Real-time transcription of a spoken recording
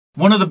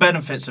One of the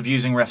benefits of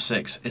using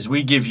REFSIX is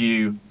we give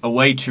you a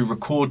way to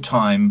record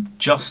time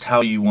just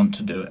how you want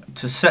to do it.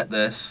 To set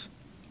this,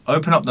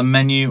 open up the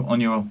menu on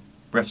your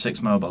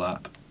REFSIX mobile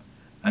app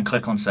and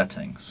click on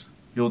Settings.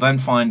 You'll then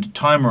find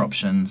Timer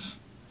Options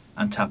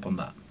and tap on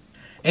that.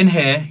 In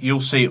here,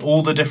 you'll see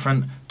all the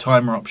different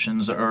timer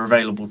options that are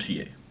available to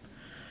you.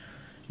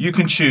 You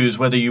can choose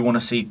whether you want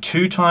to see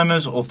 2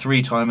 timers or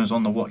 3 timers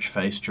on the watch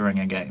face during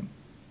a game.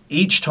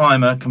 Each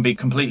timer can be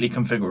completely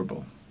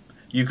configurable.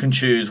 You can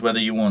choose whether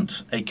you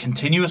want a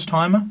continuous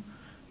timer,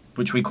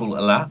 which we call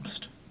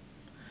elapsed,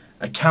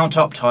 a count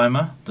up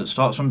timer that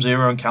starts from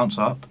 0 and counts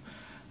up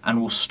and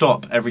will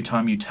stop every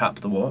time you tap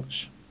the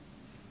watch,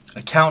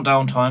 a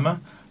countdown timer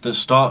that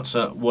starts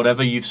at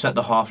whatever you've set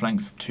the half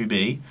length to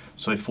be,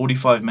 so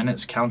 45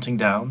 minutes counting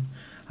down,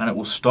 and it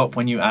will stop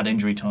when you add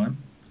injury time,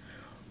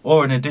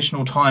 or an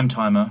additional time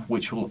timer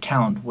which will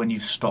count when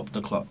you've stopped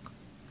the clock.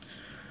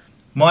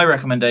 My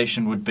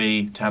recommendation would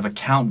be to have a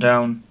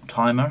countdown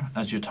timer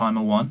as your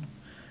timer 1,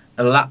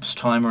 a lapse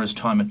timer as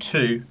timer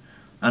 2,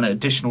 and an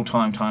additional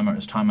time timer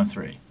as timer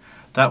 3.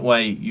 That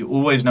way you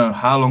always know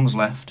how long's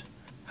left,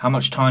 how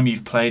much time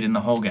you've played in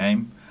the whole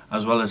game,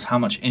 as well as how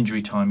much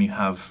injury time you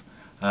have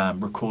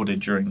recorded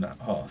during that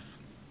half.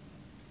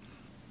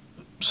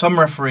 Some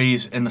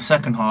referees in the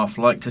second half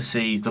like to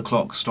see the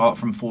clock start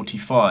from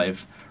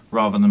 45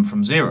 rather than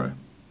from 0.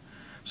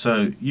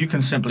 So you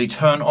can simply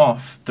turn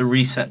off the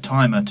reset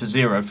timer to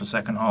 0 for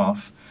second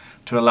half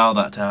to allow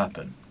that to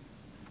happen.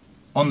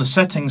 On the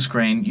settings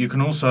screen, you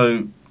can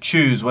also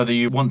choose whether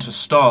you want to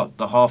start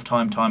the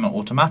halftime timer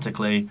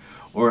automatically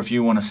or if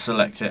you want to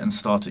select it and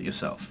start it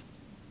yourself.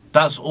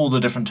 That's all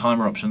the different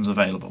timer options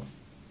available.